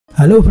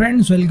Hello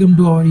friends, welcome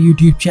to our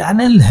YouTube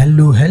channel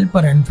Hello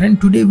Helper. And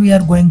friend, today we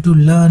are going to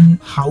learn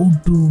how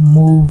to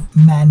move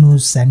menu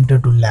center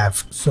to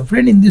left. So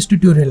friend, in this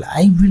tutorial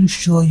I will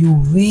show you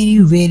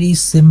very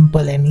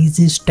simple and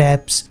easy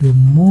steps to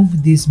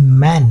move this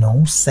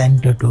menu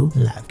center to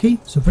left. Okay,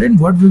 so friend,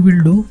 what we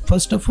will do,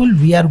 first of all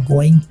we are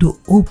going to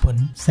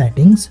open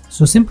settings.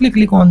 So simply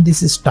click on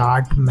this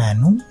start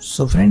menu.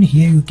 So friend,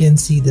 here you can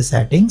see the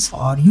settings,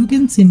 or you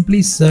can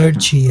simply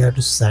search here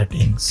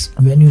settings.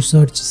 When you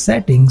search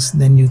settings,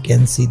 then you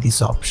can see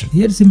this option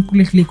here.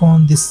 Simply click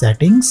on this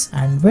settings,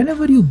 and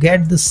whenever you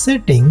get the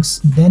settings,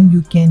 then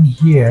you can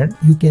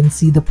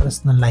see the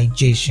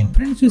personalization.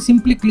 Friends, you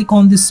simply click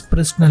on this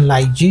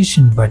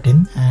personalization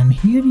button, and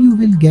here you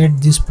will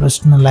get this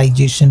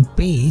personalization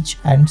page.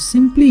 And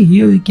simply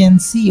here you can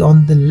see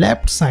on the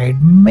left side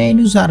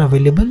menus are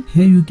available.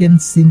 Here you can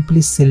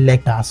simply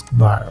select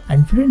taskbar,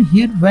 and friend,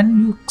 here when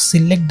you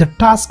select the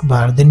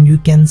taskbar, then you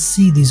can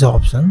see this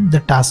option,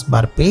 the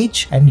taskbar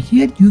page, and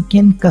here you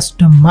can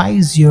customize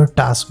your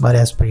taskbar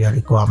as per your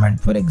requirement.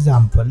 For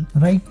example,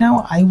 right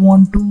now I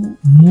want to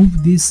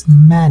move this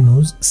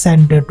menus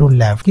center to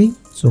left. Okay,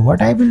 so what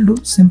I will do,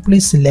 simply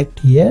select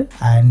here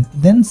and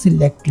then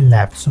select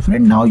left. So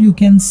friend, now you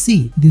can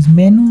see these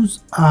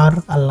menus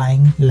are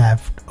aligned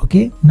left.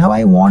 Okay, now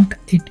I want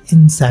it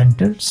in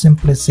center.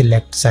 Simply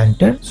select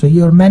center, so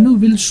your menu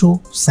will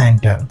show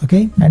center.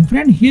 Okay, and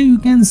friend, here you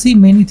can see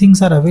many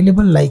things are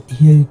available, like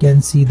here you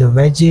can see the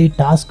widget,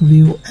 task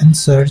view and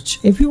search.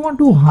 If you want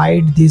to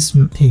hide these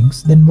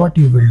things, then what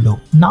you will do,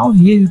 now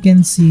here you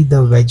can see the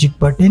widget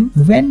button.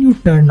 When you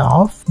turn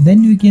off,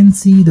 then you can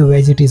see the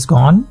widget is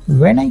gone.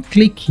 When I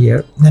click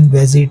here, then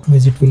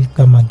widget will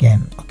come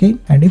again. Okay,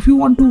 and if you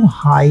want to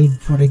hide,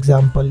 for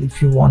example,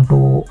 if you want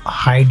to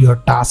hide your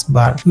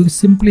taskbar, you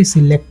simply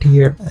select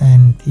here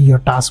and your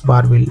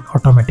taskbar will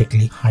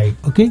automatically hide.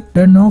 Okay,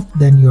 turn off,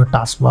 then your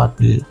taskbar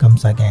will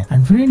comes again.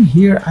 And friend,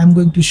 here I'm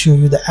going to show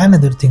you the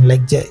another thing,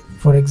 like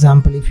for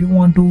example, if you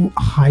want to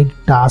hide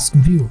task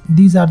view,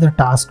 these are the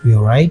task view,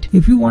 right?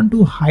 If you want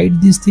to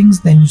hide these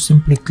things, then you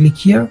simply click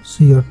here,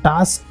 so your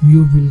task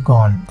view will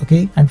gone.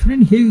 Okay, and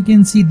friend, here you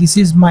can see this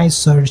is my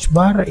search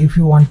bar. If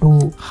you want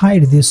to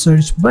hide this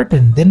search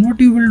button, then what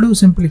you will do,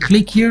 simply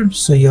click here,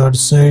 so your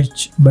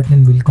search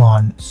button will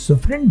gone. So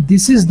friend,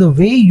 this is the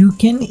way you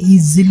can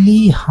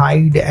easily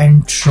hide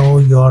and show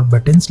your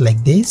buttons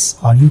like this,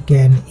 or you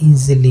can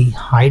easily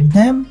hide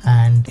them,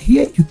 and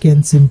here you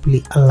can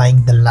simply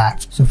align the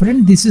left. So friend,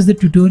 this is the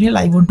tutorial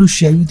I want to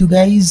share with you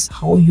guys,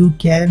 how you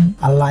can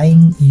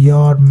align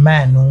your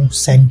menu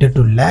center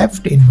to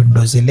left in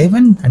Windows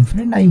 11. And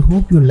friend, I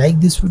hope you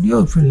like this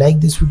video. If you like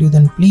this video,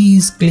 then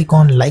please click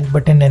on like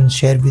button and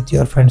share with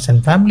your friends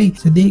and family,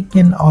 so they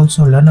can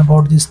also learn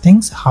about these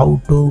things, how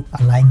to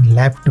align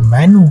left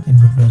menu in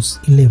Windows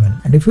 11.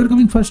 And if you're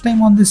coming first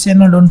time on this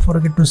channel, don't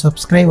forget to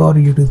subscribe our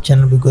YouTube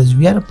channel, because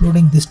we are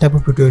uploading this type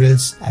of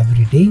tutorials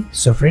every day.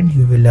 So friend,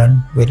 you will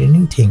learn very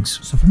new things.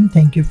 So friend,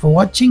 thank you for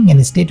watching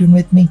and stay tuned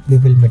with me. We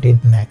will meet in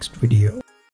the next video.